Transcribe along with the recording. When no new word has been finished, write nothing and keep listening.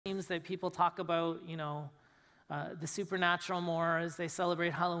Seems that people talk about, the supernatural more as they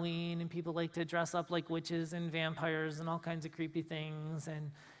celebrate Halloween, and people like to dress up like witches and vampires and all kinds of creepy things.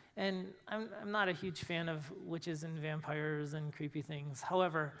 And I'm not a huge fan of witches and vampires and creepy things.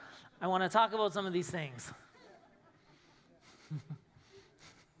 However, I want to talk about some of these things.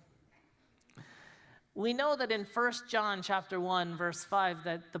 We know that in 1 John chapter 1, verse 5,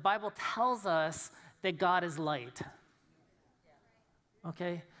 that the Bible tells us that God is light.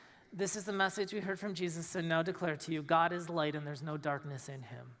 Okay? This is the message we heard from Jesus, and now declare to you, God is light and there's no darkness in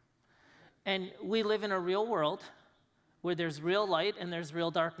him. And we live in a real world where there's real light and there's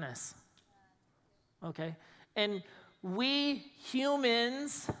real darkness. Okay? And we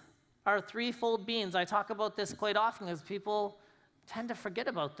humans are threefold beings. I talk about this quite often because people tend to forget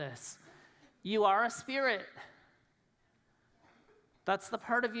about this. You are a spirit. That's the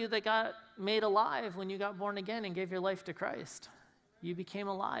part of you that got made alive when you got born again and gave your life to Christ. You became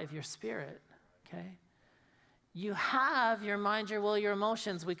alive, your spirit, okay? You have your mind, your will, your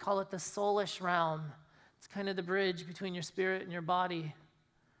emotions. We call it the soulish realm. It's kind of the bridge between your spirit and your body,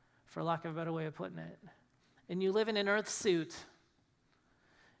 for lack of a better way of putting it. And you live in an earth suit,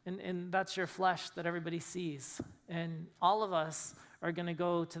 and that's your flesh that everybody sees. And all of us are going to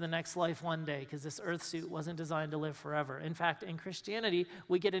go to the next life one day, because this earth suit wasn't designed to live forever. In fact, in Christianity,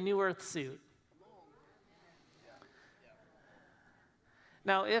 we get a new earth suit.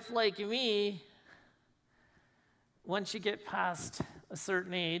 Now, if, like me, once you get past a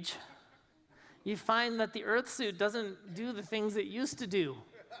certain age, you find that the earth suit doesn't do the things it used to do.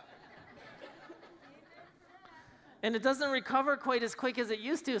 And it doesn't recover quite as quick as it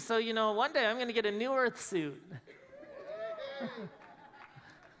used to. So, one day I'm going to get a new earth suit.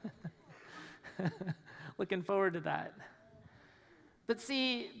 Looking forward to that. But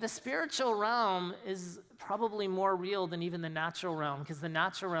see, the spiritual realm is probably more real than even the natural realm, because the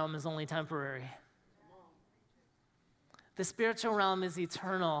natural realm is only temporary. The spiritual realm is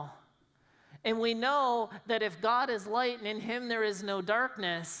eternal. And we know that if God is light and in him there is no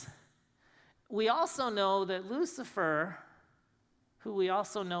darkness, we also know that Lucifer, who we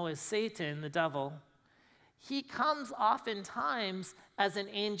also know as Satan, the devil, he comes oftentimes as an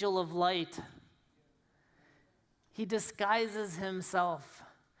angel of light. He disguises himself.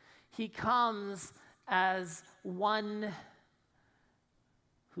 He comes as one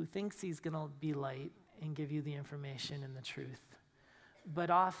who thinks he's going to be light and give you the information and the truth. But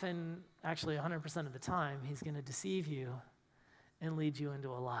often, actually 100% of the time, he's going to deceive you and lead you into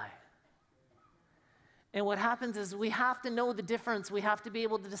a lie. And what happens is we have to know the difference. We have to be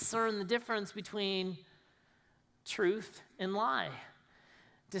able to discern the difference between truth and lie.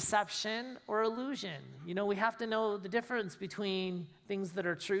 Deception or illusion. We have to know the difference between things that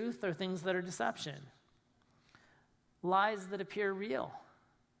are truth or things that are deception. Lies that appear real.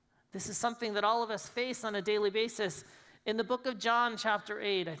 This is something that all of us face on a daily basis. In the book of John, chapter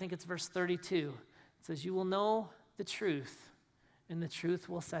 8, I think it's verse 32, it says, "You will know the truth, and the truth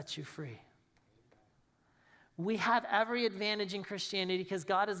will set you free." We have every advantage in Christianity because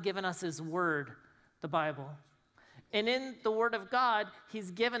God has given us his word, the Bible. And in the Word of God, he's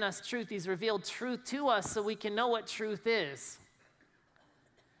given us truth. He's revealed truth to us so we can know what truth is.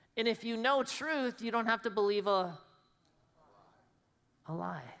 And if you know truth, you don't have to believe a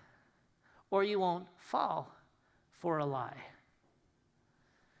lie. Or you won't fall for a lie.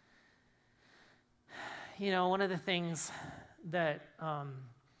 One of the things that,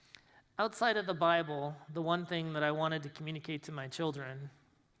 outside of the Bible, the one thing that I wanted to communicate to my children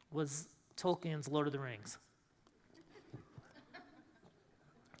was Tolkien's Lord of the Rings.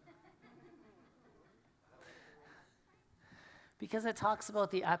 Because it talks about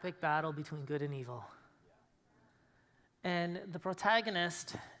the epic battle between good and evil. And the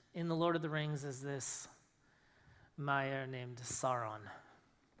protagonist in The Lord of the Rings is this Mayor named Sauron.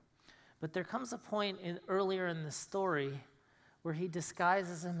 But there comes a point earlier in the story where he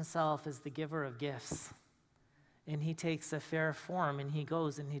disguises himself as the giver of gifts. And he takes a fair form, and he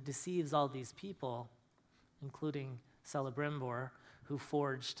goes and he deceives all these people, including Celebrimbor, who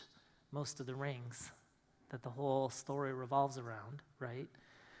forged most of the rings that the whole story revolves around, right?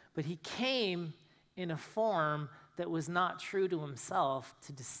 But he came in a form that was not true to himself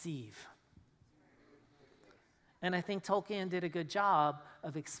to deceive. And I think Tolkien did a good job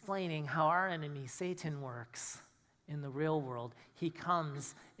of explaining how our enemy, Satan, works in the real world. He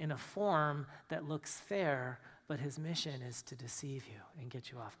comes in a form that looks fair, but his mission is to deceive you and get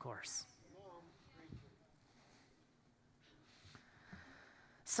you off course.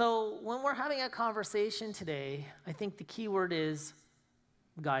 So when we're having a conversation today, I think the key word is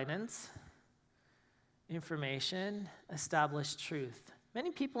guidance, information, established truth.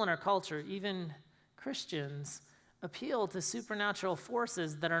 Many people in our culture, even Christians, appeal to supernatural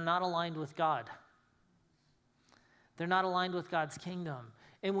forces that are not aligned with God. They're not aligned with God's kingdom.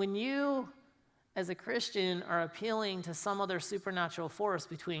 And when you, as a Christian, are appealing to some other supernatural force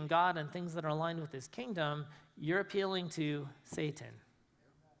between God and things that are aligned with his kingdom, you're appealing to Satan.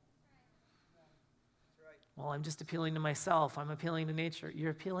 Well, I'm just appealing to myself. I'm appealing to nature.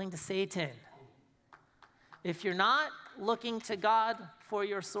 You're appealing to Satan. If you're not looking to God for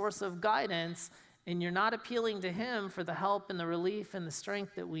your source of guidance, and you're not appealing to him for the help and the relief and the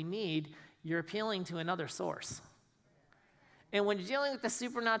strength that we need, you're appealing to another source. And when you're dealing with the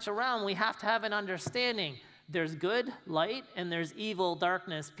supernatural realm, we have to have an understanding. There's good, light, and there's evil,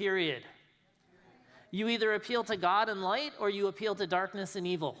 darkness, period. You either appeal to God and light, or you appeal to darkness and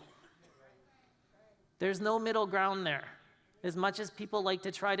evil. There's no middle ground there. As much as people like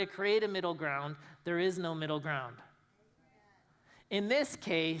to try to create a middle ground, there is no middle ground. In this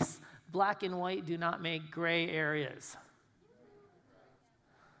case, black and white do not make gray areas.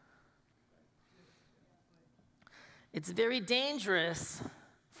 It's very dangerous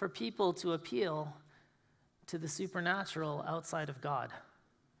for people to appeal to the supernatural outside of God,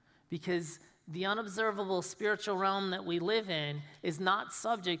 because the unobservable spiritual realm that we live in is not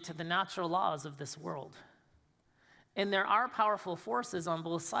subject to the natural laws of this world. And there are powerful forces on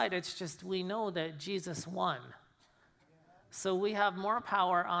both sides. It's just we know that Jesus won. So we have more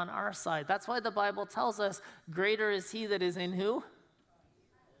power on our side. That's why the Bible tells us, greater is he that is in who?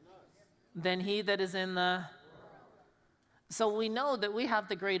 Than he that is in the... So we know that we have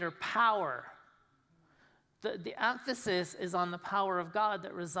the greater power. The emphasis is on the power of God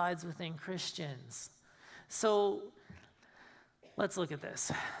that resides within Christians. So let's look at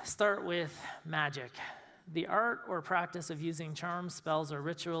this. Start with magic. The art or practice of using charms, spells, or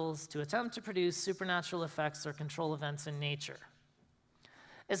rituals to attempt to produce supernatural effects or control events in nature.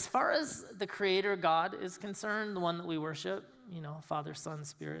 As far as the Creator God is concerned, the one that we worship, Father, Son,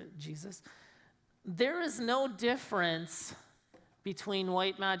 Spirit, Jesus, there is no difference between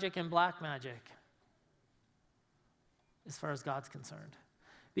white magic and black magic as far as God's concerned,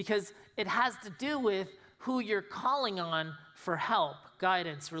 because it has to do with who you're calling on for help,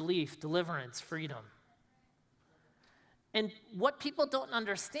 guidance, relief, deliverance, freedom. And what people don't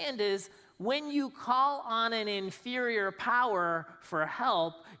understand is when you call on an inferior power for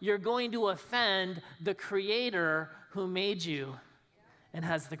help, you're going to offend the Creator who made you and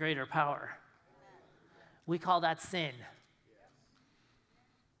has the greater power. We call that sin.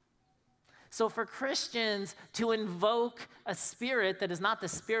 So for Christians to invoke a spirit that is not the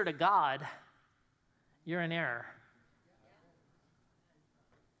Spirit of God, you're in error.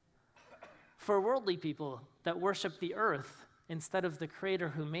 For worldly people that worship the earth instead of the Creator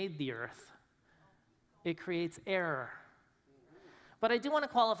who made the earth, it creates error. But I do want to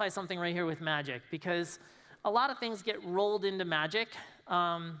qualify something right here with magic, because a lot of things get rolled into magic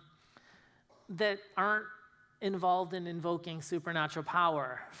that aren't involved in invoking supernatural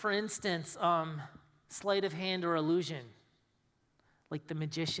power. For instance, sleight of hand or illusion, like the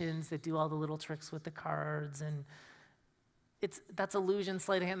magicians that do all the little tricks with the cards, and that's illusion,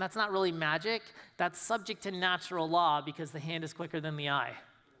 sleight of hand. That's not really magic. That's subject to natural law because the hand is quicker than the eye.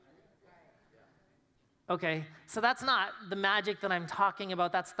 Okay, so that's not the magic that I'm talking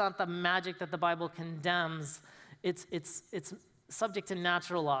about. That's not the magic that the Bible condemns. It's subject to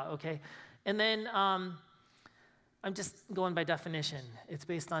natural law, okay? And then I'm just going by definition. It's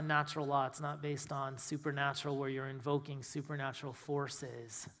based on natural law. It's not based on supernatural, where you're invoking supernatural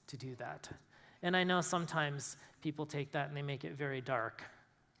forces to do that. And I know sometimes people take that and they make it very dark,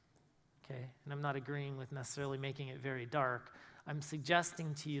 okay? And I'm not agreeing with necessarily making it very dark. I'm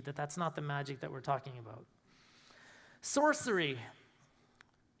suggesting to you that that's not the magic that we're talking about. Sorcery.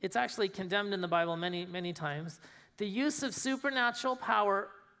 It's actually condemned in the Bible many, many times. The use of supernatural power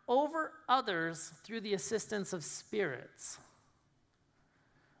over others through the assistance of spirits,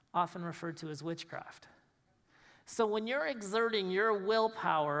 often referred to as witchcraft. So when you're exerting your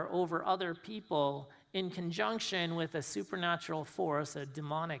willpower over other people in conjunction with a supernatural force, a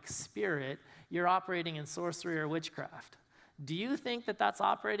demonic spirit, you're operating in sorcery or witchcraft. Do you think that that's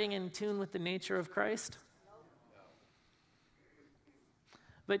operating in tune with the nature of Christ? No.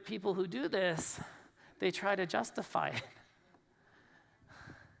 But people who do this, they try to justify it.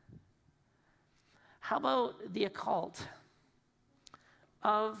 How about the occult?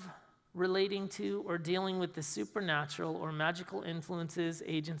 Of relating to or dealing with the supernatural or magical influences,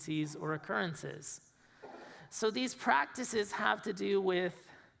 agencies, or occurrences. So these practices have to do with,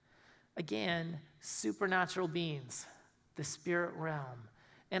 again, supernatural beings, the spirit realm.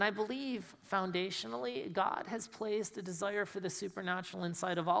 And I believe foundationally, God has placed a desire for the supernatural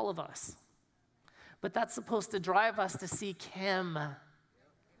inside of all of us. But that's supposed to drive us to seek Him.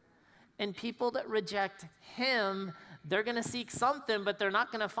 And people that reject Him, they're going to seek something, but they're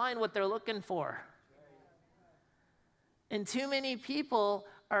not going to find what they're looking for. And too many people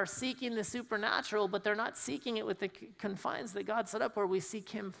are seeking the supernatural, but they're not seeking it with the confines that God set up, where we seek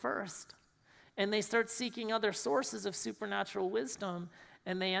Him first. And they start seeking other sources of supernatural wisdom,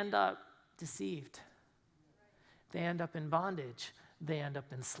 and they end up deceived. They end up in bondage. They end up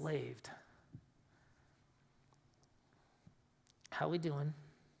enslaved. How we doing?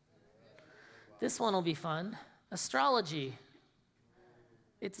 This one will be fun. Astrology.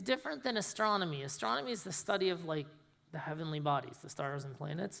 It's different than astronomy. Astronomy is the study of like the heavenly bodies, the stars and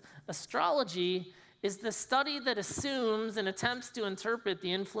planets. Astrology is the study that assumes and attempts to interpret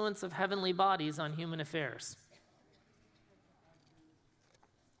the influence of heavenly bodies on human affairs.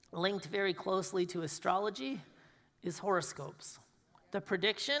 Linked very closely to astrology is horoscopes, the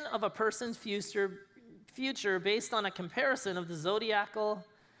prediction of a person's future based on a comparison of the zodiacal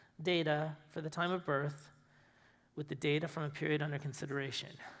data for the time of birth with the data from a period under consideration.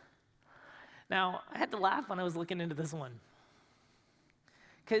 Now, I had to laugh when I was looking into this one.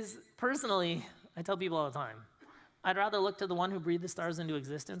 Because personally, I tell people all the time, I'd rather look to the one who breathed the stars into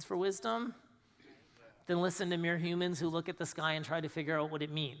existence for wisdom than listen to mere humans who look at the sky and try to figure out what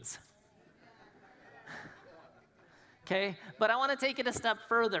it means. Okay? But I want to take it a step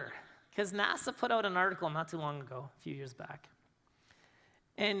further, because NASA put out an article not too long ago, a few years back.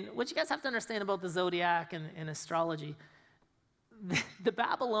 And what you guys have to understand about the zodiac and astrology, the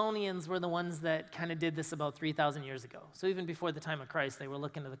Babylonians were the ones that kind of did this about 3,000 years ago. So even before the time of Christ, they were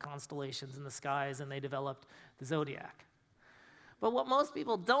looking at the constellations in the skies, and they developed the zodiac. But what most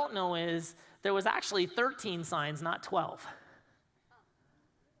people don't know is there was actually 13 signs, not 12.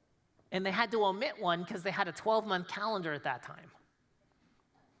 And they had to omit one because they had a 12-month calendar at that time.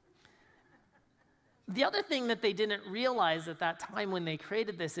 The other thing that they didn't realize at that time when they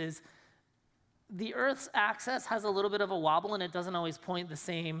created this is the Earth's axis has a little bit of a wobble, and it doesn't always point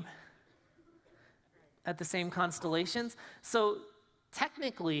at the same constellations. So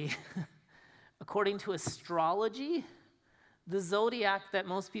technically, according to astrology, the zodiac that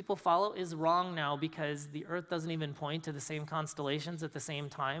most people follow is wrong now, because the Earth doesn't even point to the same constellations at the same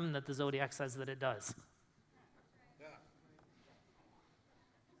time that the zodiac says that it does.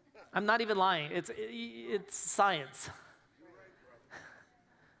 I'm not even lying. It's science.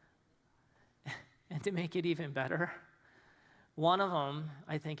 And to make it even better, one of them,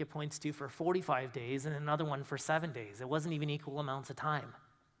 I think it points to for 45 days, and another one for 7 days. It wasn't even equal amounts of time.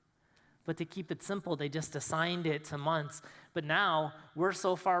 But to keep it simple, they just assigned it to months. But now, we're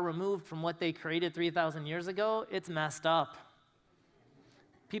so far removed from what they created 3,000 years ago, it's messed up.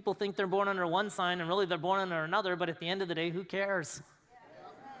 People think they're born under one sign, and really they're born under another, but at the end of the day, who cares?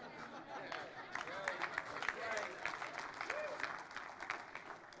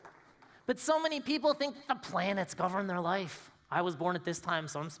 But so many people think that the planets govern their life. I was born at this time,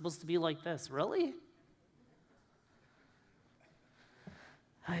 so I'm supposed to be like this. Really?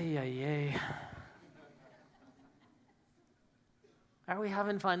 Ay, ay, ay. Are we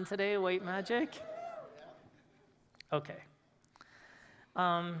having fun today, White Magic? Okay.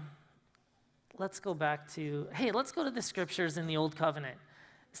 Let's go back to, let's go to the scriptures in the Old Covenant.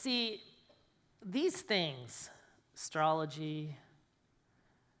 See, these things, astrology,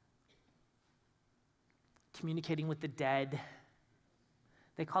 communicating with the dead,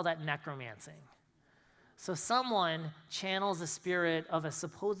 they call that necromancing. So someone channels the spirit of a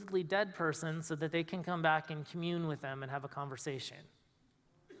supposedly dead person so that they can come back and commune with them and have a conversation.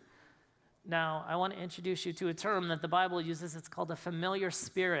 Now, I want to introduce you to a term that the Bible uses. It's called a familiar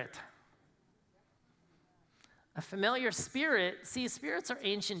spirit. A familiar spirit, see, spirits are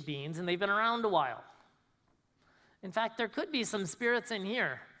ancient beings, and they've been around a while. In fact, there could be some spirits in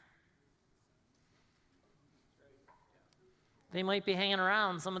here. They might be hanging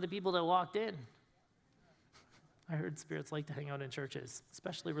around some of the people that walked in. I heard spirits like to hang out in churches,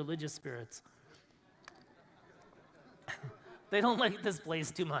 especially religious spirits. They don't like this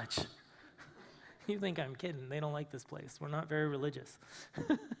place too much. You think I'm kidding. They don't like this place. We're not very religious.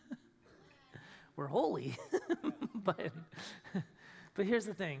 We're holy. But here's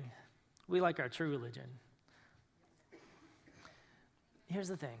the thing. We like our true religion. Here's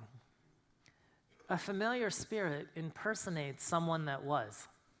the thing. A familiar spirit impersonates someone that was.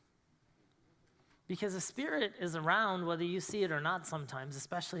 Because a spirit is around whether you see it or not sometimes,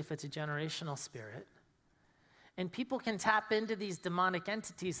 especially if it's a generational spirit. And people can tap into these demonic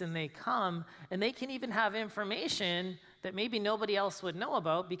entities, and they come, and they can even have information that maybe nobody else would know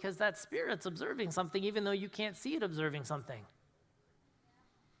about because that spirit's observing something, even though you can't see it observing something.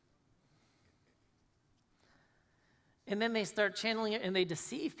 And then they start channeling it, and they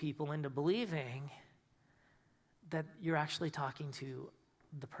deceive people into believing that you're actually talking to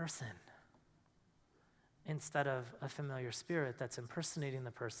the person instead of a familiar spirit that's impersonating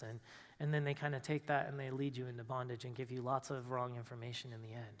the person. And then they kind of take that and they lead you into bondage and give you lots of wrong information in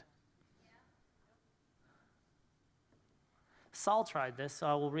the end. Saul tried this,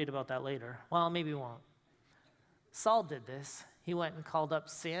 so we'll read about that later. Well, maybe we won't. Saul did this. He went and called up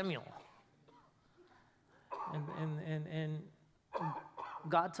Samuel. And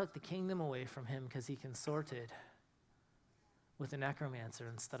God took the kingdom away from him because he consorted with a necromancer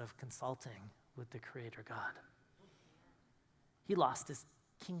instead of consulting with the Creator God. He lost his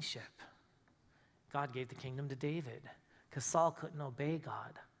kingship. God gave the kingdom to David because Saul couldn't obey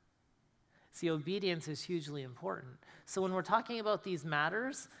God. See, obedience is hugely important. So when we're talking about these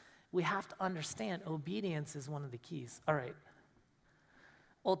matters, we have to understand obedience is one of the keys. All right.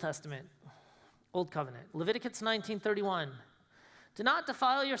 Old Testament, Old Covenant. Leviticus 19:31. Do not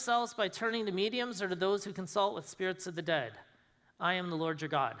defile yourselves by turning to mediums or to those who consult with spirits of the dead. I am the Lord your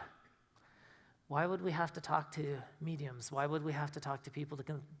God. Why would we have to talk to mediums? Why would we have to talk to people that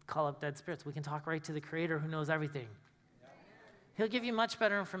can call up dead spirits? We can talk right to the Creator who knows everything. He'll give you much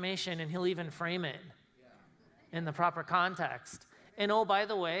better information, and he'll even frame it in the proper context. And oh, by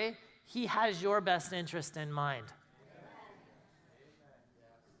the way, he has your best interest in mind.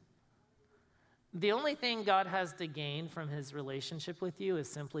 The only thing God has to gain from his relationship with you is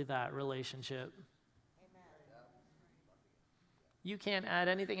simply that relationship. You can't add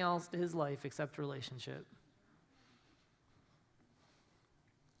anything else to his life except relationship.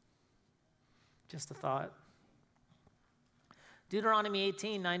 Just a thought. Deuteronomy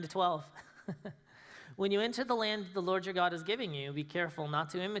 18:9-12. When you enter the land the Lord your God is giving you, be careful not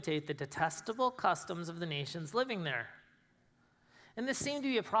to imitate the detestable customs of the nations living there. And this seemed to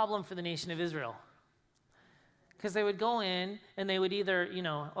be a problem for the nation of Israel. Because they would go in and they would either,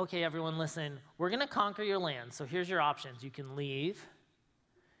 okay, everyone listen, we're going to conquer your land. So here's your options. You can leave,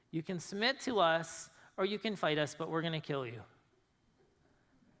 you can submit to us, or you can fight us, but we're going to kill you.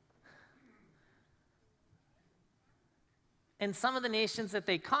 And some of the nations that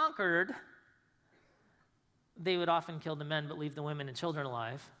they conquered, they would often kill the men but leave the women and children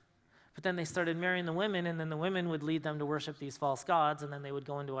alive. But then they started marrying the women, and then the women would lead them to worship these false gods, and then they would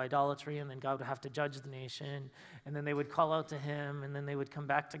go into idolatry, and then God would have to judge the nation, and then they would call out to him, and then they would come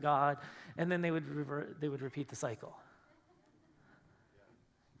back to God, and then they would repeat the cycle.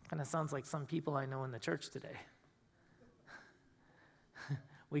 Kind of sounds like some people I know in the church today.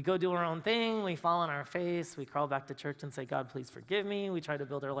 We go do our own thing, we fall on our face, we crawl back to church and say, God, please forgive me. We try to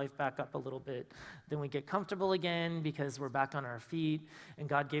build our life back up a little bit. Then we get comfortable again because we're back on our feet, and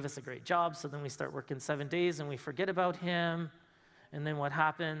God gave us a great job, so then we start working 7 days and we forget about him. And then what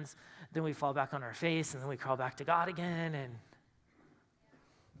happens? Then we fall back on our face, and then we crawl back to God again. And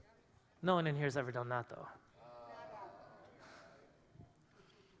no one in here has ever done that, though.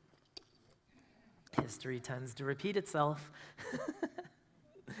 History tends to repeat itself.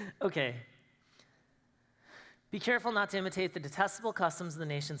 Okay. Be careful not to imitate the detestable customs of the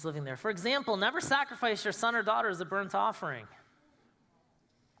nations living there. For example, never sacrifice your son or daughter as a burnt offering.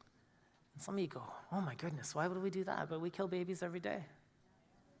 And some of you go, oh my goodness, why would we do that? But we kill babies every day.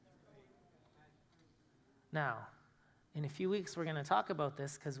 Now, in a few weeks, we're going to talk about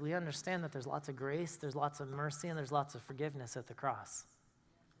this because we understand that there's lots of grace, there's lots of mercy, and there's lots of forgiveness at the cross.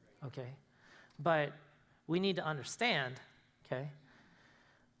 Okay? But we need to understand, okay?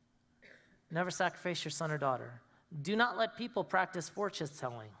 Never sacrifice your son or daughter. Do not let people practice fortune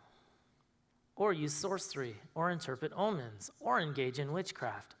telling, or use sorcery, or interpret omens, or engage in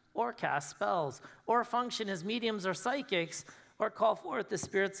witchcraft, or cast spells, or function as mediums or psychics, or call forth the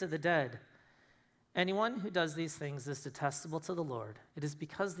spirits of the dead. Anyone who does these things is detestable to the Lord. It is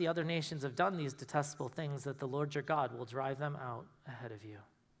because the other nations have done these detestable things that the Lord your God will drive them out ahead of you.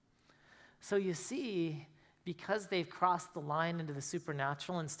 So you see, because they've crossed the line into the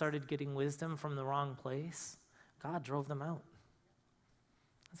supernatural and started getting wisdom from the wrong place, God drove them out.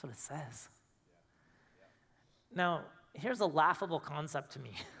 That's what it says. Now, here's a laughable concept to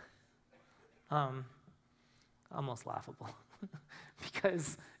me. Almost laughable,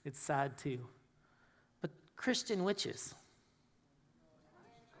 because it's sad too. But Christian witches.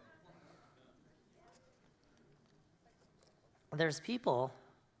 There's people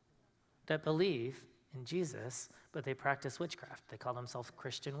that believe in Jesus, but they practice witchcraft. They call themselves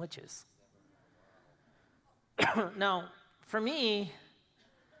Christian witches. Now, for me,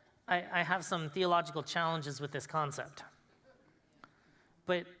 I have some theological challenges with this concept.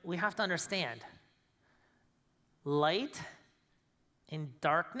 But we have to understand, light and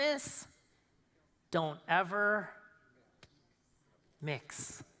darkness don't ever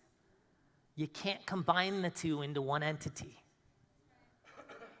mix. You can't combine the two into one entity.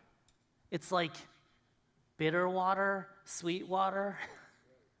 It's like bitter water, sweet water.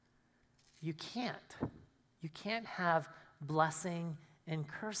 You can't. You can't have blessing and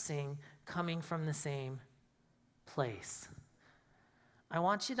cursing coming from the same place. I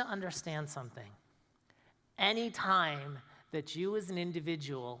want you to understand something. Anytime that you as an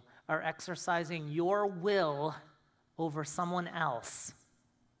individual are exercising your will over someone else,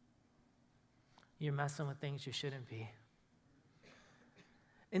 you're messing with things you shouldn't be.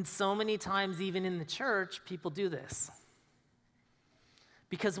 And so many times, even in the church, people do this.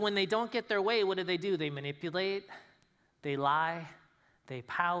 Because when they don't get their way, what do? They manipulate, they lie, they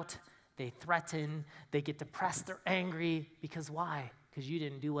pout, they threaten, they get depressed, they're angry. Because why? Because you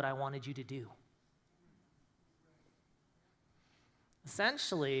didn't do what I wanted you to do.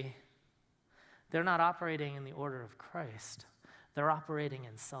 Essentially, they're not operating in the order of Christ. They're operating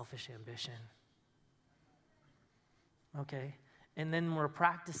in selfish ambition. Okay? And then we're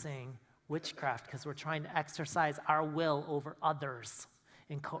practicing witchcraft because we're trying to exercise our will over others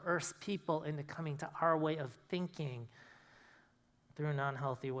and coerce people into coming to our way of thinking through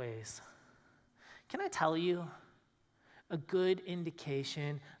non-healthy ways. Can I tell you a good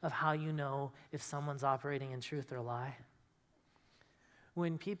indication of how you know if someone's operating in truth or lie?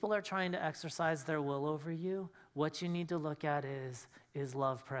 When people are trying to exercise their will over you, what you need to look at is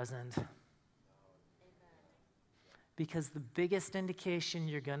love present. Because the biggest indication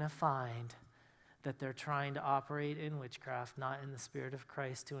you're going to find that they're trying to operate in witchcraft, not in the Spirit of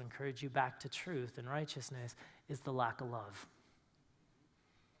Christ to encourage you back to truth and righteousness, is the lack of love.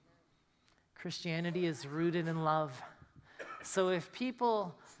 Christianity is rooted in love. So if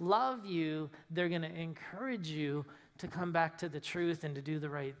people love you, they're going to encourage you to come back to the truth and to do the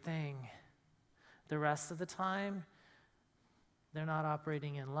right thing. The rest of the time, they're not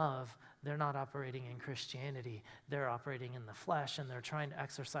operating in love. They're not operating in Christianity. They're operating in the flesh, and they're trying to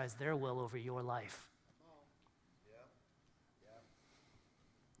exercise their will over your life.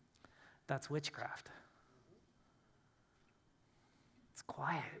 That's witchcraft. It's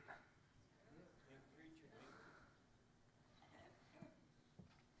quiet.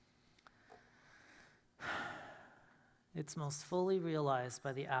 It's most fully realized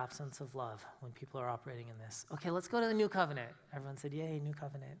by the absence of love when people are operating in this. Okay, let's go to the new covenant. Everyone said, yay, new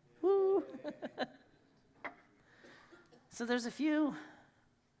covenant. Woo! So there's a few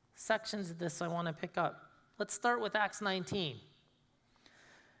sections of this I want to pick up. Let's start with Acts 19.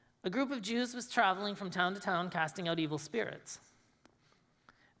 A group of Jews was traveling from town to town casting out evil spirits.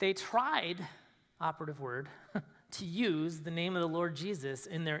 They tried, operative word, to use the name of the Lord Jesus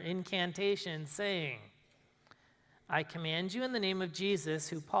in their incantation, saying, I command you in the name of Jesus,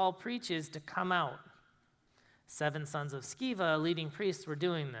 who Paul preaches, to come out. 7 sons of Sceva, a leading priest, were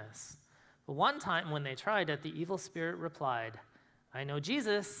doing this. But one time when they tried it, the evil spirit replied, I know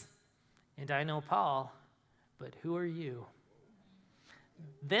Jesus, and I know Paul, but who are you?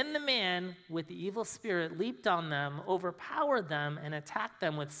 Then the man with the evil spirit leaped on them, overpowered them, and attacked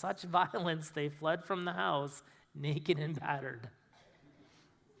them with such violence they fled from the house, naked and battered.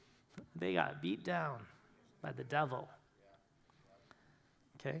 They got beat down by the devil.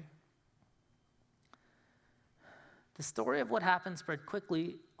 Okay? The story of what happened spread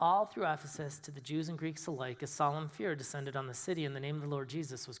quickly all through Ephesus to the Jews and Greeks alike as solemn fear descended on the city, and the name of the Lord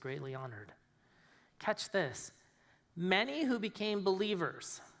Jesus was greatly honored. Catch this. Many who became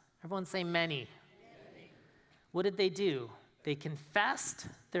believers, everyone say many. What did they do? They confessed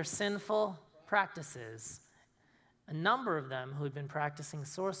their sinful practices. A number of them who had been practicing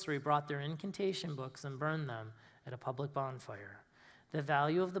sorcery brought their incantation books and burned them at a public bonfire. The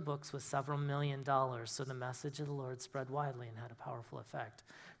value of the books was several $1 million, so the message of the Lord spread widely and had a powerful effect.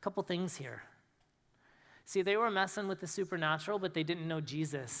 A couple things here. See, they were messing with the supernatural, but they didn't know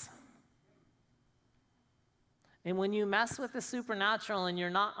Jesus. And when you mess with the supernatural and you're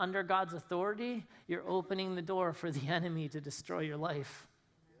not under God's authority, you're opening the door for the enemy to destroy your life.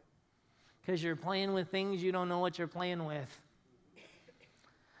 Because you're playing with things you don't know what you're playing with.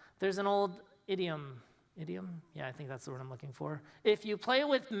 There's an old idiom. Idiom? Yeah, I think that's the word I'm looking for. If you play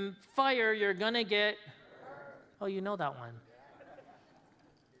with fire, you're going to get... Oh, you know that one.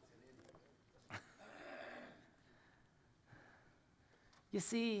 You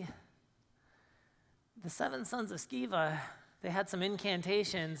see, the 7 sons of Sceva, They had some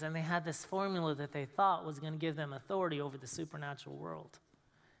incantations, and they had this formula that they thought was going to give them authority over the supernatural world.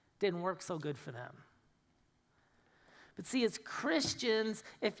 Didn't work so good for them. But see, as Christians,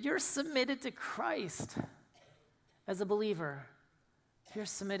 if you're submitted to Christ as a believer, if you're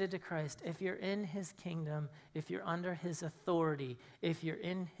submitted to Christ, if you're in his kingdom, if you're under his authority, if you're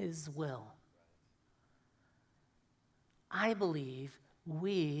in his will, I believe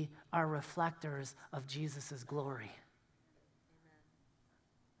we are reflectors of Jesus' glory.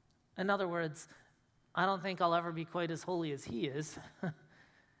 In other words, I don't think I'll ever be quite as holy as he is.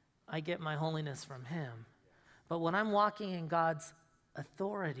 I get my holiness from him. But when I'm walking in God's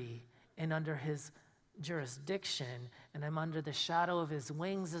authority and under his jurisdiction, and I'm under the shadow of his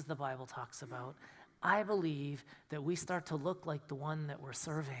wings, as the Bible talks about, I believe that we start to look like the one that we're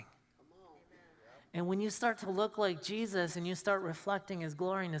serving. And when you start to look like Jesus and you start reflecting his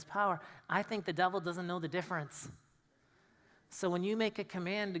glory and his power, I think the devil doesn't know the difference. So when you make a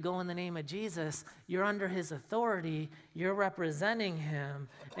command to go in the name of Jesus, you're under his authority, you're representing him,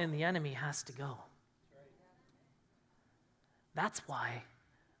 and the enemy has to go. That's why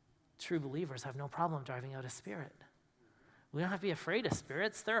true believers have no problem driving out a spirit. We don't have to be afraid of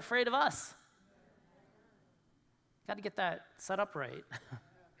spirits. They're afraid of us. Got to get that set up right.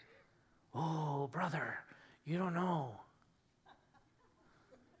 Oh, brother, you don't know.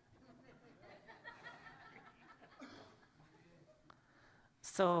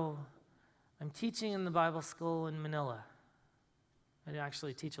 So I'm teaching in the Bible school in Manila. I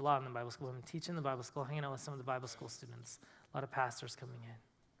actually teach a lot in the Bible school. I'm teaching the Bible school, hanging out with some of the Bible school students, a lot of pastors coming in.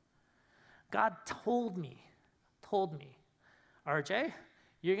 God told me, RJ,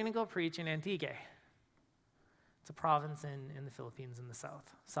 you're going to go preach in Antigua. It's a province in the Philippines in the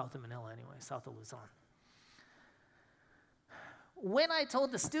south of Manila anyway, south of Luzon. When I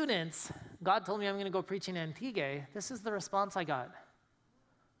told the students, God told me I'm going to go preach in Antigua, this is the response I got.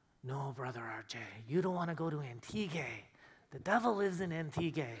 No, brother RJ, you don't want to go to Antigua. The devil lives in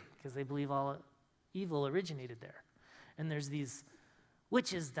Antigua, because they believe all evil originated there. And there's these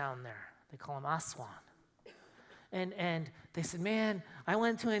witches down there. They call them Aswan. And they said, man, I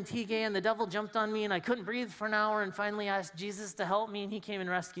went to Antigua and the devil jumped on me and I couldn't breathe for an hour and finally asked Jesus to help me and he came and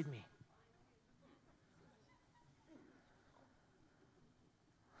rescued me.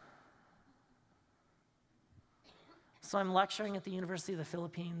 So I'm lecturing at the University of the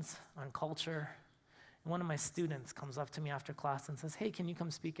Philippines on culture. And one of my students comes up to me after class and says, hey, can you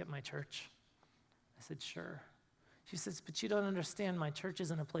come speak at my church? I said, sure. She says, but you don't understand, my church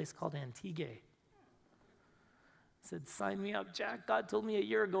is in a place called Antigua. I said, sign me up, Jack. God told me a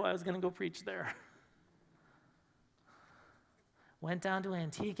year ago I was going to go preach there. Went down to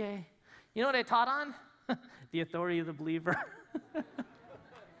Antigua. You know what I taught on? The authority of the believer.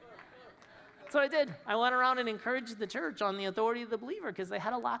 That's what I did. I went around and encouraged the church on the authority of the believer because they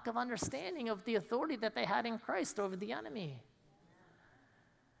had a lack of understanding of the authority that they had in Christ over the enemy.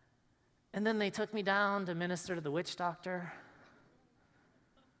 And then they took me down to minister to the witch doctor,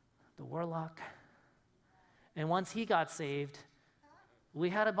 the warlock. And once he got saved, we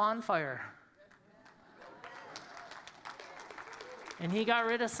had a bonfire. And he got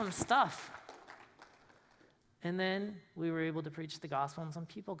rid of some stuff. And then we were able to preach the gospel and some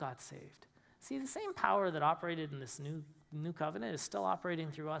people got saved. See, the same power that operated in this new covenant is still operating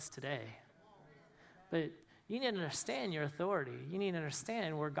through us today. But you need to understand your authority. You need to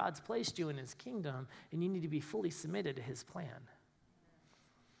understand where God's placed you in his kingdom, and you need to be fully submitted to his plan.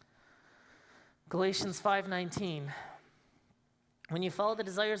 Galatians 5:19. When you follow the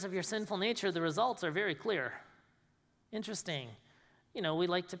desires of your sinful nature, the results are very clear. Interesting. You know, we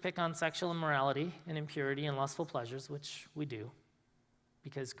like to pick on sexual immorality and impurity and lustful pleasures, which we do,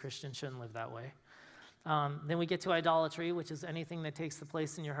 because Christians shouldn't live that way. Then we get to idolatry, which is anything that takes the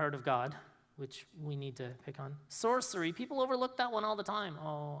place in your heart of God, which we need to pick on. Sorcery, people overlook that one all the time.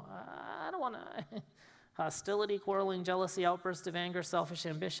 Oh, I don't want to. Hostility, quarreling, jealousy, outbursts of anger, selfish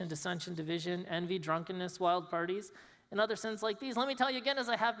ambition, dissension, division, envy, drunkenness, wild parties, and other sins like these. Let me tell you again, as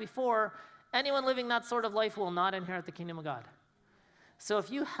I have before, anyone living that sort of life will not inherit the kingdom of God. So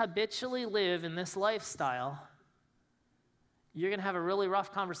if you habitually live in this lifestyle, you're going to have a really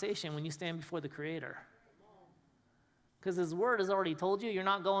rough conversation when you stand before the Creator. Because his word has already told you you're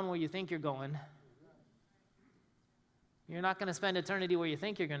not going where you think you're going. You're not going to spend eternity where you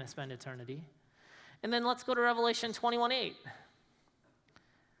think you're going to spend eternity. And then let's go to Revelation 21:8.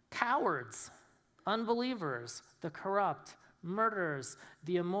 Cowards, unbelievers, the corrupt, murderers,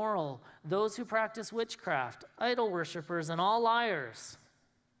 the immoral, those who practice witchcraft, idol worshipers, and all liars.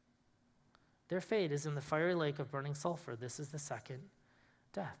 Their fate is in the fiery lake of burning sulfur. This is the second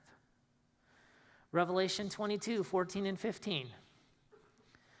death. Revelation 22, 14 and 15.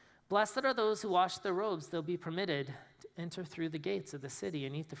 Blessed are those who wash their robes. They'll be permitted to enter through the gates of the city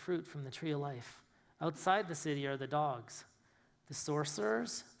and eat the fruit from the tree of life. Outside the city are the dogs, the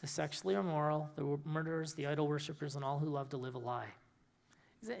sorcerers, the sexually immoral, the murderers, the idol worshippers, and all who love to live a lie.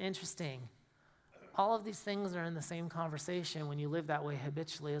 Isn't it interesting? All of these things are in the same conversation when you live that way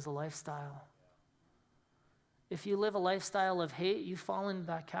habitually as a lifestyle. If you live a lifestyle of hate, you fall into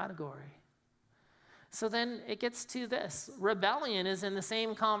that category. So then it gets to this. Rebellion is in the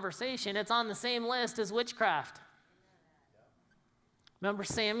same conversation. It's on the same list as witchcraft. Remember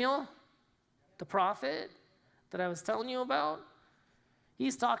Samuel, the prophet that I was telling you about?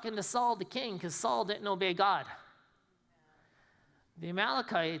 He's talking to Saul, the king, because Saul didn't obey God. The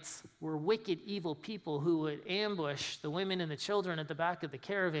Amalekites were wicked, evil people who would ambush the women and the children at the back of the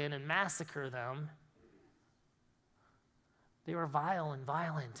caravan and massacre them. They were vile and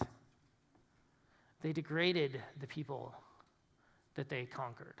violent. They degraded the people that they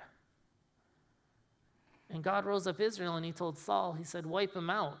conquered. And God rose up Israel and he told Saul, he said, wipe them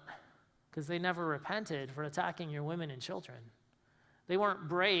out, because they never repented for attacking your women and children. They weren't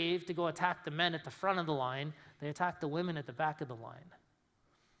brave to go attack the men at the front of the line. They attacked the women at the back of the line.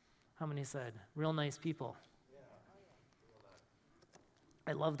 How many said, real nice people?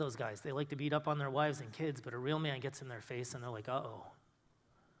 I love those guys. They like to beat up on their wives and kids, but a real man gets in their face and they're like, uh-oh.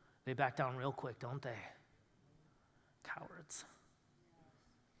 They back down real quick, don't they? Cowards.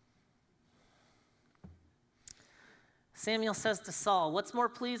 Samuel says to Saul, what's more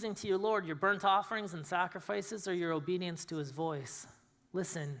pleasing to you, Lord, your burnt offerings and sacrifices or your obedience to his voice?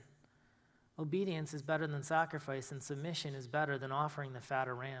 Listen, obedience is better than sacrifice, and submission is better than offering the fat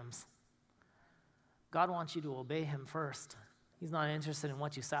of rams. God wants you to obey him first. He's not interested in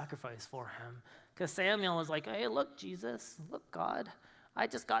what you sacrifice for him. Because Samuel was like, hey, look, Jesus, look, God, I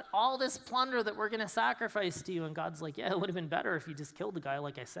just got all this plunder that we're going to sacrifice to you. And God's like, yeah, it would have been better if you just killed the guy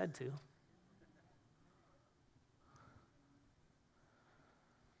like I said to.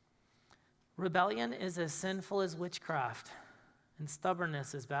 Rebellion is as sinful as witchcraft, and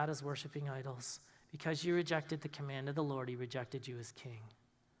stubbornness as bad as worshiping idols. Because you rejected the command of the Lord, he rejected you as king.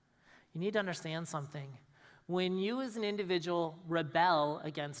 You need to understand something. When you as an individual rebel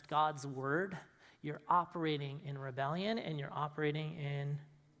against God's word, you're operating in rebellion and you're operating in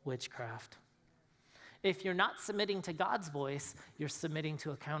witchcraft. If you're not submitting to God's voice, you're submitting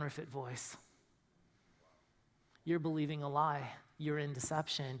to a counterfeit voice. You're believing a lie, you're in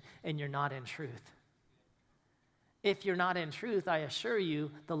deception, and you're not in truth. If you're not in truth, I assure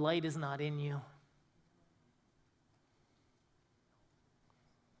you, the light is not in you.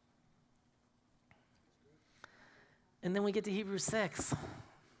 And then we get to Hebrews 6.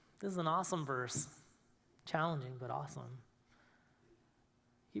 This is an awesome verse. Challenging, but awesome.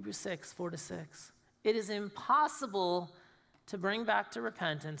 Hebrews 6, 4-6. It is impossible to bring back to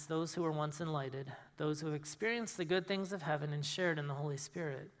repentance those who were once enlightened, those who have experienced the good things of heaven and shared in the Holy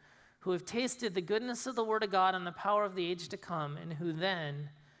Spirit, who have tasted the goodness of the Word of God and the power of the age to come, and who then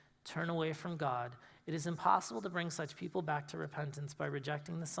turn away from God. It is impossible to bring such people back to repentance by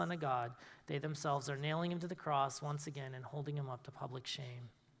rejecting the Son of God. They themselves are nailing him to the cross once again and holding him up to public shame.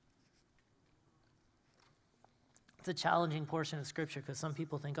 It's a challenging portion of Scripture because some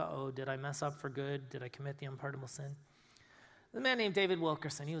people think, uh-oh, did I mess up for good? Did I commit the unpardonable sin? The man named David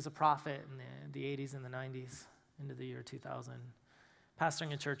Wilkerson, he was a prophet in the 80s and the 90s, into the year 2000,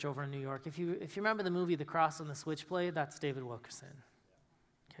 pastoring a church over in New York. If you remember the movie The Cross on the Switchblade, that's David Wilkerson.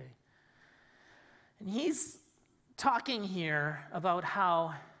 Okay. And he's talking here about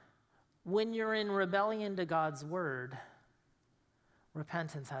how when you're in rebellion to God's word,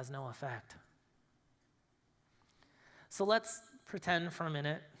 repentance has no effect. So let's pretend for a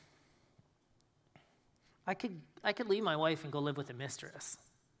minute I could leave my wife and go live with a mistress.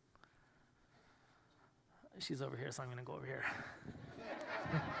 She's over here, so I'm going to go over here.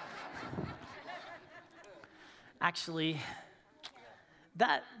 Actually,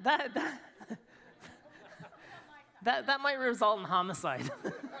 that might result in homicide.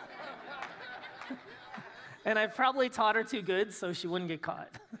 And I probably taught her too good so she wouldn't get caught.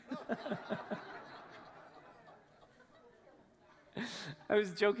 I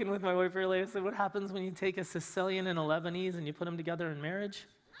was joking with my wife earlier. I said, what happens when you take a Sicilian and a Lebanese and you put them together in marriage?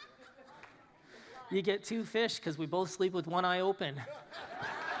 You get two fish because we both sleep with one eye open.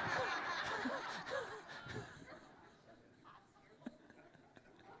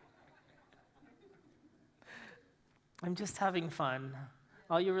 I'm just having fun.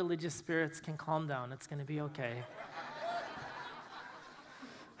 All you religious spirits can calm down. It's going to be okay.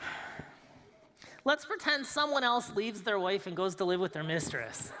 Let's pretend someone else leaves their wife and goes to live with their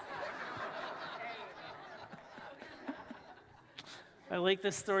mistress. I like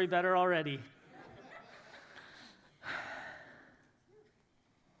this story better already.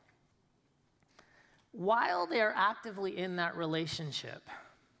 While they're actively in that relationship,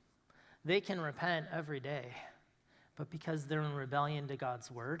 they can repent every day. But because they're in rebellion to God's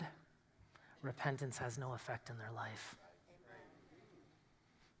word, repentance has no effect in their life.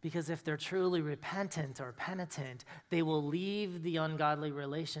 Because if they're truly repentant or penitent, they will leave the ungodly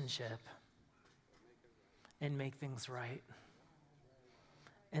relationship and make things right.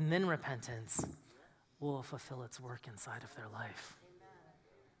 And then repentance will fulfill its work inside of their life.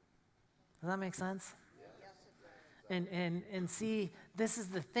 Does that make sense? And see, this is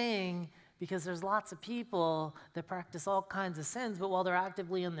the thing, because there's lots of people that practice all kinds of sins, but while they're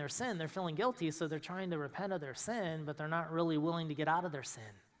actively in their sin, they're feeling guilty, so they're trying to repent of their sin, but they're not really willing to get out of their sin.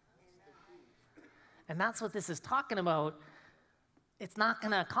 And that's what this is talking about. It's not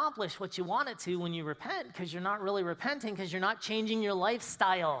going to accomplish what you want it to when you repent, because you're not really repenting, because you're not changing your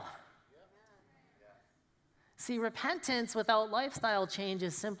lifestyle. See, repentance without lifestyle change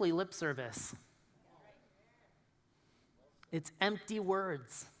is simply lip service. It's empty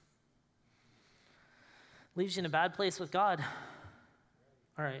words. Leaves you in a bad place with God.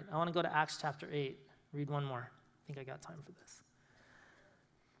 All right, I want to go to Acts chapter 8. Read one more. I think I got time for this.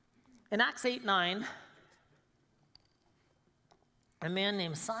 In Acts 8:9, a man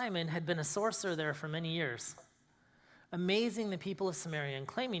named Simon had been a sorcerer there for many years, amazing the people of Samaria and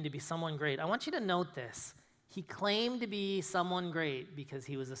claiming to be someone great. I want you to note this. He claimed to be someone great because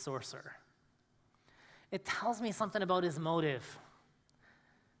he was a sorcerer. It tells me something about his motive.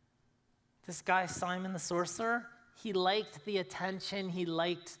 This guy, Simon the sorcerer, he liked the attention, he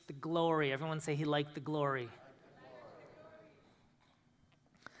liked the glory. Everyone say he liked the glory.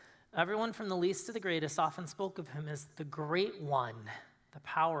 Everyone from the least to the greatest often spoke of him as the great one, the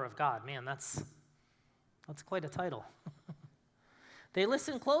power of God. Man, that's quite a title. They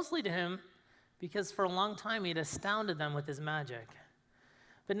listened closely to him because for a long time he'd astounded them with his magic.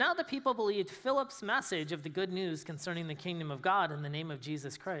 But now the people believed Philip's message of the good news concerning the kingdom of God in the name of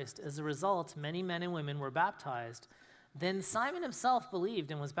Jesus Christ. As a result, many men and women were baptized. Then Simon himself believed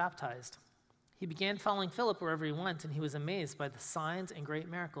and was baptized. He began following Philip wherever he went, and he was amazed by the signs and great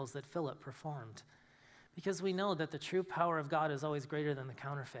miracles that Philip performed. Because we know that the true power of God is always greater than the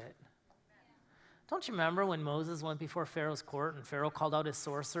counterfeit. Don't you remember when Moses went before Pharaoh's court and Pharaoh called out his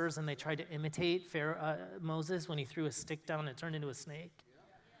sorcerers and they tried to imitate Moses when he threw his stick down and it turned into a snake?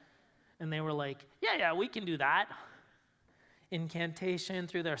 And they were like, yeah, we can do that. Incantation,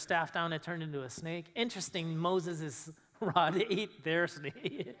 threw their staff down, it turned into a snake. Interesting, Moses' rod ate their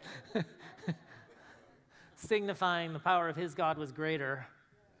snake. Signifying the power of his God was greater.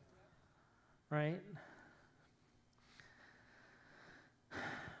 Right?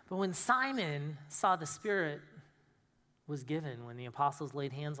 But when Simon saw the Spirit was given, when the apostles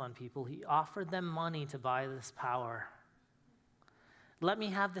laid hands on people, he offered them money to buy this power. Let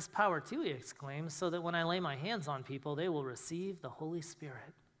me have this power too, he exclaims, so that when I lay my hands on people, they will receive the Holy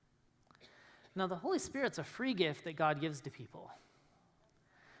Spirit. Now, the Holy Spirit's a free gift that God gives to people.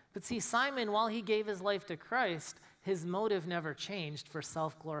 But see, Simon, while he gave his life to Christ, his motive never changed for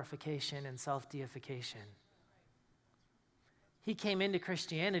self-glorification and self-deification. He came into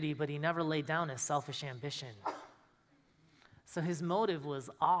Christianity, but he never laid down his selfish ambition. So his motive was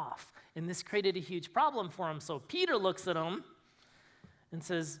off, and this created a huge problem for him. So Peter looks at him and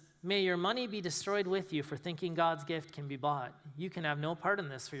says, "May your money be destroyed with you for thinking God's gift can be bought. You can have no part in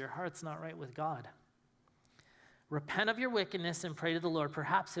this, for your heart's not right with God. Repent of your wickedness and pray to the Lord.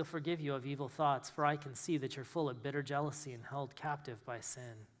 Perhaps he'll forgive you of evil thoughts, for I can see that you're full of bitter jealousy and held captive by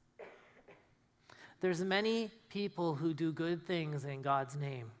sin." There's many people who do good things in God's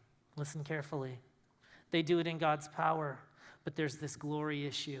name. Listen carefully. They do it in God's power, but there's this glory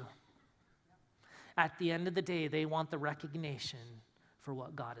issue. At the end of the day, they want the recognition for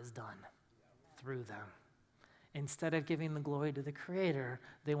what God has done through them. Instead of giving the glory to the Creator,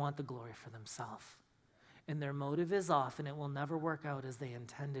 they want the glory for themselves. And their motive is off, and it will never work out as they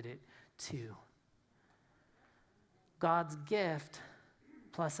intended it to. God's gift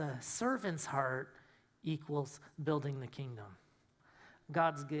plus a servant's heart equals building the kingdom.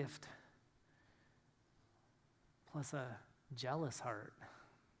 God's gift plus a jealous heart.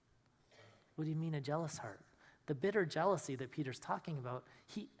 What do you mean a jealous heart? The bitter jealousy that Peter's talking about,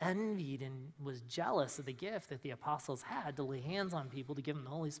 he envied and was jealous of the gift that the apostles had to lay hands on people to give them the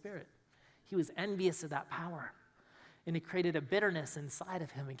Holy Spirit. He was envious of that power, and it created a bitterness inside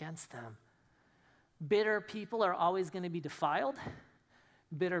of him against them. Bitter people are always going to be defiled.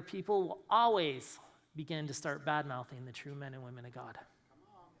 Bitter people will always begin to start bad-mouthing the true men and women of God.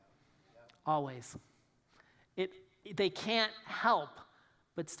 Always. It they can't help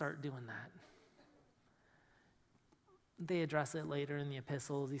but start doing that. They address it later in the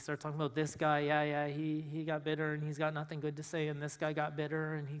epistles. He starts talking about this guy, he got bitter and he's got nothing good to say, and this guy got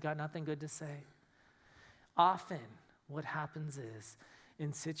bitter and he got nothing good to say. Often, what happens is,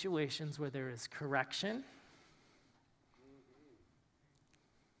 in situations where there is correction,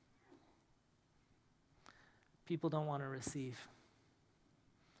 people don't want to receive.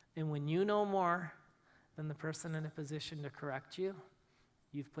 And when you know more than the person in a position to correct you,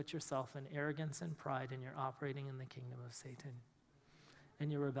 you've put yourself in arrogance and pride, and you're operating in the kingdom of Satan. And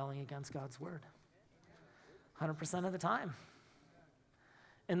you're rebelling against God's word. 100% of the time.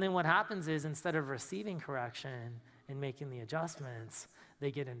 And then what happens is, instead of receiving correction and making the adjustments,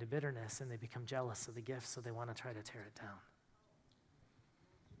 they get into bitterness and they become jealous of the gift, so they want to try to tear it down.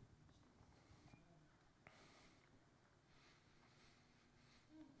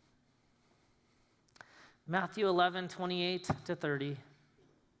 Matthew 11:28-30.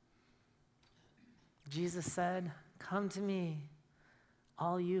 Jesus said, "Come to me,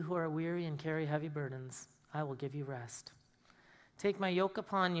 all you who are weary and carry heavy burdens. I will give you rest. Take my yoke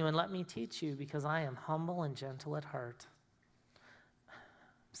upon you and let me teach you, because I am humble and gentle at heart."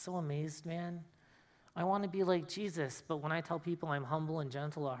 I'm so amazed, man. I want to be like Jesus, but when I tell people I'm humble and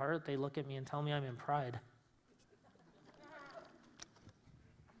gentle at heart, they look at me and tell me I'm in pride.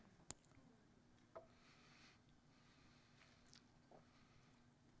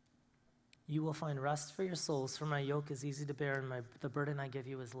 You will find rest for your souls, for my yoke is easy to bear and the burden I give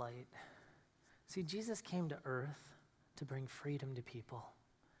you is light. See, Jesus came to earth to bring freedom to people.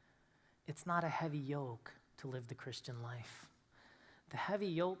 It's not a heavy yoke to live the Christian life. The heavy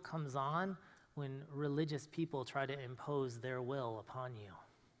yoke comes on when religious people try to impose their will upon you.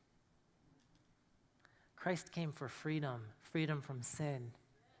 Christ came for freedom, freedom from sin.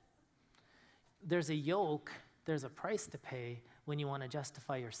 There's a yoke, there's a price to pay when you want to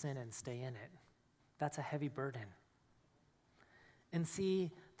justify your sin and stay in it. That's a heavy burden. And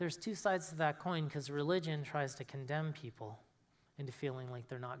see, there's two sides to that coin, because religion tries to condemn people into feeling like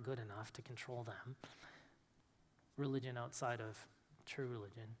they're not good enough to control them. Religion outside of true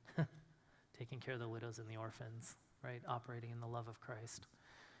religion, taking care of the widows and the orphans, right? Operating in the love of Christ.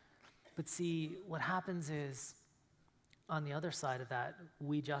 But see, what happens is, on the other side of that,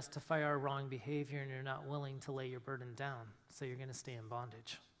 we justify our wrong behavior and you're not willing to lay your burden down, so you're going to stay in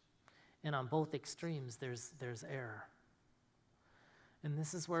bondage. And on both extremes, there's error. And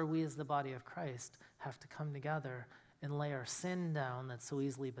this is where we as the body of Christ have to come together and lay our sin down that so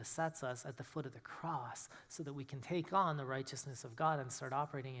easily besets us at the foot of the cross, so that we can take on the righteousness of God and start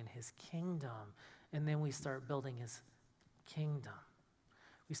operating in his kingdom. And then we start building his kingdom.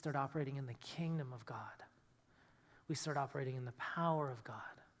 We start operating in the kingdom of God. We start operating in the power of God.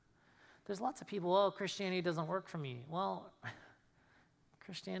 There's lots of people, oh, Christianity doesn't work for me. Well,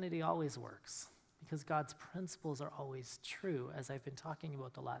 Christianity always works, because God's principles are always true, as I've been talking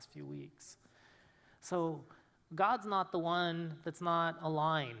about the last few weeks. So God's not the one that's not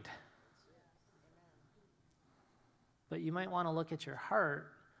aligned. But you might want to look at your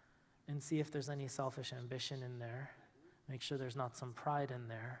heart and see if there's any selfish ambition in there. Make sure there's not some pride in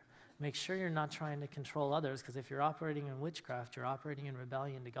there. Make sure you're not trying to control others, because if you're operating in witchcraft, you're operating in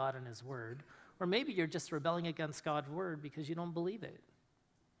rebellion to God and his word. Or maybe you're just rebelling against God's word because you don't believe it.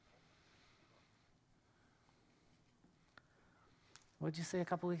 What did you say a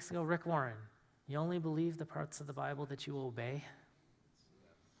couple weeks ago? Rick Warren, you only believe the parts of the Bible that you obey?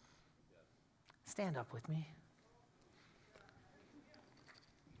 Stand up with me.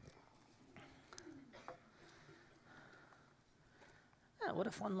 Yeah, what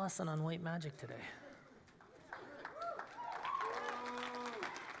a fun lesson on white magic today.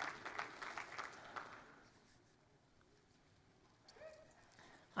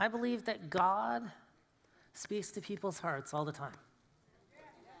 I believe that God speaks to people's hearts all the time.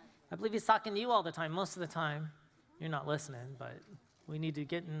 I believe he's talking to you all the time. Most of the time, you're not listening, but we need to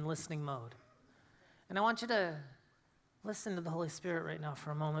get in listening mode. And I want you to listen to the Holy Spirit right now for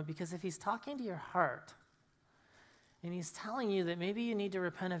a moment, because if he's talking to your heart, and he's telling you that maybe you need to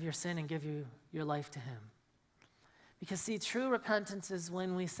repent of your sin and give your life to him. Because see, true repentance is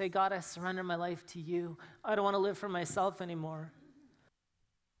when we say, God, I surrender my life to you. I don't want to live for myself anymore.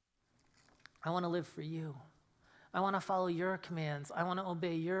 I want to live for you. I want to follow your commands. I want to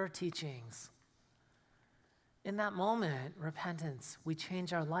obey your teachings. In that moment, repentance, we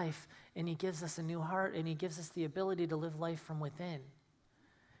change our life, and he gives us a new heart, and he gives us the ability to live life from within.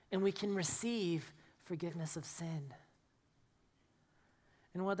 And we can receive forgiveness of sin.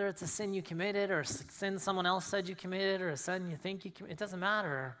 And whether it's a sin you committed, or a sin someone else said you committed, or a sin you think you committed, it doesn't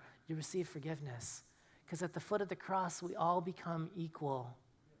matter. You receive forgiveness Because at the foot of the cross, we all become equal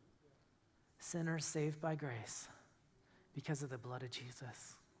sinners saved by grace because of the blood of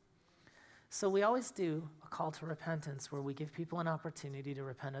Jesus. So we always do a call to repentance where we give people an opportunity to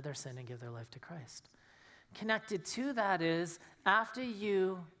repent of their sin and give their life to Christ. Connected to that is, after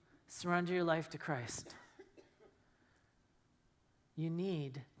you surrender your life to Christ, you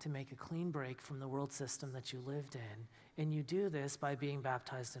need to make a clean break from the world system that you lived in, and you do this by being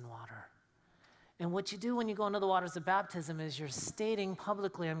baptized in water. And what you do when you go into the waters of baptism is you're stating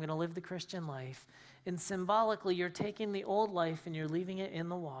publicly, I'm going to live the Christian life, and symbolically you're taking the old life and you're leaving it in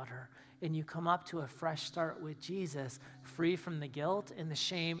the water, and you come up to a fresh start with Jesus, free from the guilt and the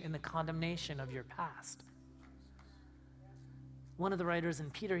shame and the condemnation of your past. One of the writers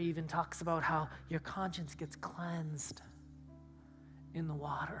in Peter even talks about how your conscience gets cleansed in the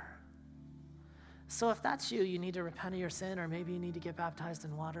water. So if that's you, you need to repent of your sin, or maybe you need to get baptized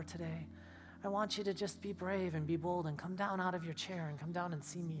in water today. I want you to just be brave and be bold and come down out of your chair and come down and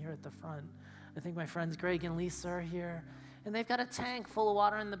see me here at the front. I think my friends Greg and Lisa are here, and they've got a tank full of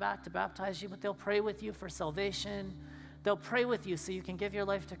water in the back to baptize you, but they'll pray with you for salvation. They'll pray with you so you can give your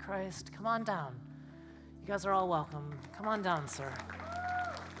life to Christ. Come on down. You guys are all welcome. Come on down, sir.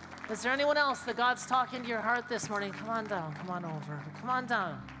 Is there anyone else that God's talking to your heart this morning? Come on down. Come on over. Come on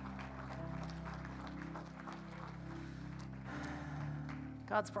down.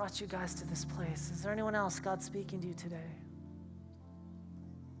 God's brought you guys to this place. Is there anyone else God's speaking to you today?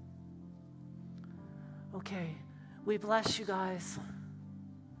 Okay. We bless you guys.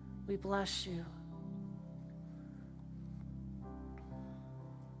 We bless you.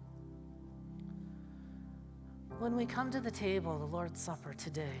 When we come to the table, the Lord's Supper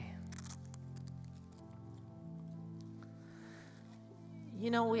today, you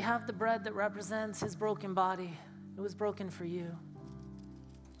know, we have the bread that represents his broken body. It was broken for you.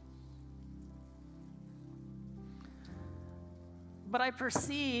 But I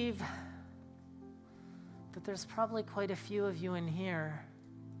perceive that there's probably quite a few of you in here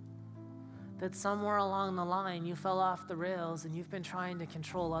that somewhere along the line you fell off the rails and you've been trying to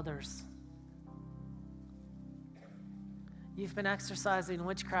control others. You've been exercising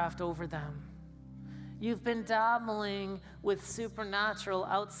witchcraft over them. You've been dabbling with supernatural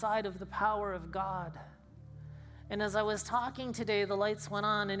outside of the power of God. And as I was talking today, the lights went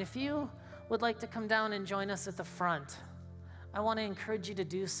on, and if you would like to come down and join us at the front, I want to encourage you to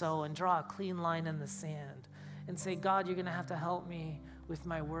do so and draw a clean line in the sand and say, God, you're going to have to help me with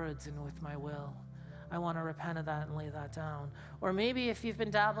my words and with my will. I want to repent of that and lay that down. Or maybe if you've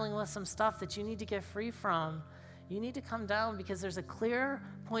been dabbling with some stuff that you need to get free from, you need to come down because there's a clear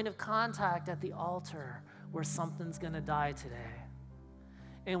point of contact at the altar where something's going to die today.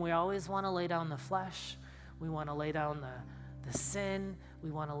 And we always want to lay down the flesh. We want to lay down the sin.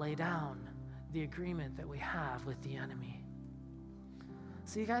 We want to lay down the agreement that we have with the enemy.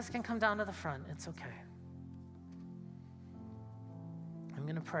 So you guys can come down to the front. It's okay. I'm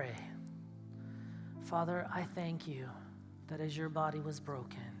going to pray. Father, I thank you that as your body was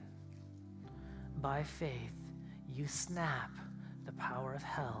broken, by faith, you snap the power of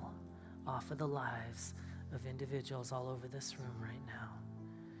hell off of the lives of individuals all over this room right now.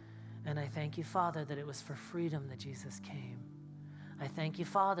 And I thank you, Father, that it was for freedom that Jesus came. I thank you,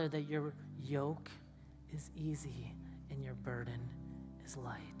 Father, that your yoke is easy and your burden is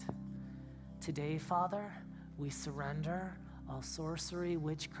light. Today, Father, we surrender all sorcery,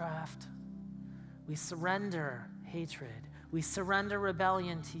 witchcraft. We surrender hatred. We surrender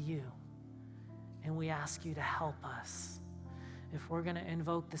rebellion to you. And we ask you to help us. If we're going to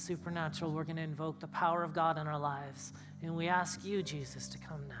invoke the supernatural, we're going to invoke the power of God in our lives. And we ask you, Jesus, to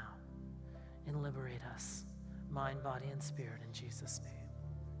come now and liberate us, mind, body, and spirit, in Jesus' name.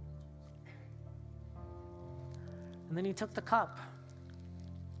 And then he took the cup.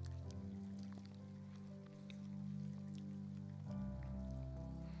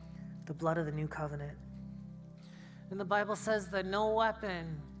 The blood of the new covenant. And the Bible says that no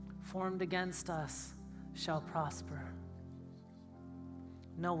weapon formed against us shall prosper.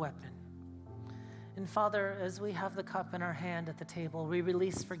 No weapon. And Father, as we have the cup in our hand at the table, we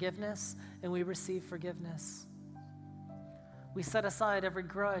release forgiveness and we receive forgiveness. We set aside every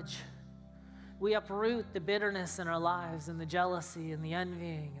grudge. We uproot the bitterness in our lives and the jealousy and the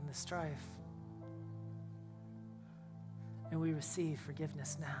envying and the strife. And we receive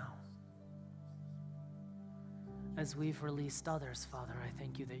forgiveness now. As we've released others, Father, I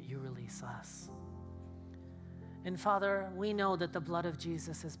thank you that you release us. And Father, we know that the blood of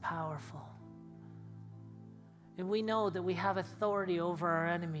Jesus is powerful. And we know that we have authority over our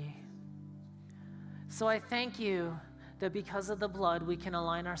enemy. So I thank you that because of the blood, we can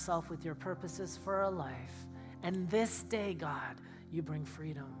align ourselves with your purposes for our life. And this day, God, you bring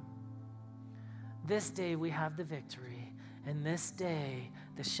freedom. This day we have the victory. And this day,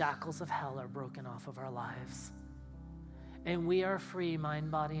 the shackles of hell are broken off of our lives. And we are free, mind,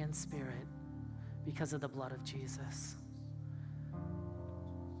 body, and spirit, because of the blood of Jesus.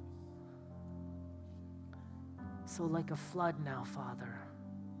 So like a flood now, Father,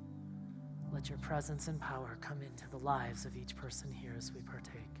 let your presence and power come into the lives of each person here as we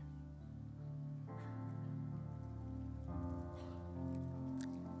partake.